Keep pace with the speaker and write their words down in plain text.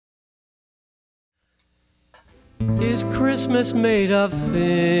Is Christmas made of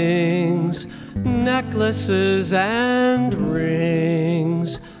things, necklaces and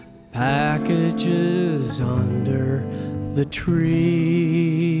rings, packages under the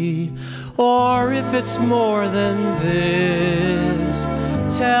tree? Or if it's more than this,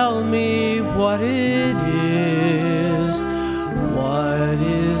 tell me what it is. What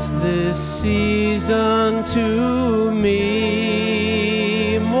is this season to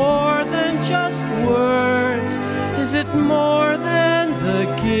me? More than just words? Is it more than the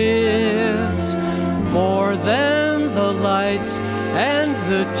gifts? More than the lights and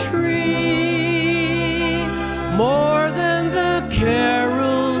the tree? More than the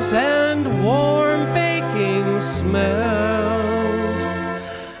carols and warm baking smells?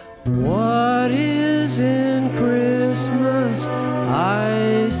 What is in Christmas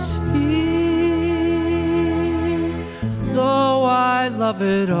I see? Though I love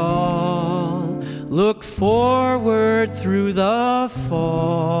it all, look forward through the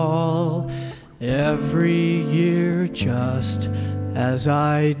fall, every year just as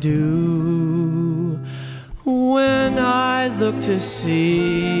I do. When I look to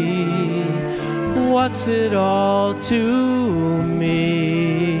see, what's it all to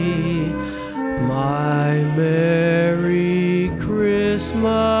me? My Merry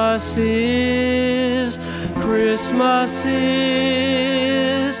Christmas is, Christmas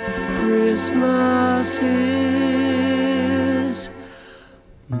is, Christmas is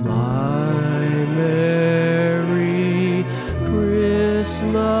mine.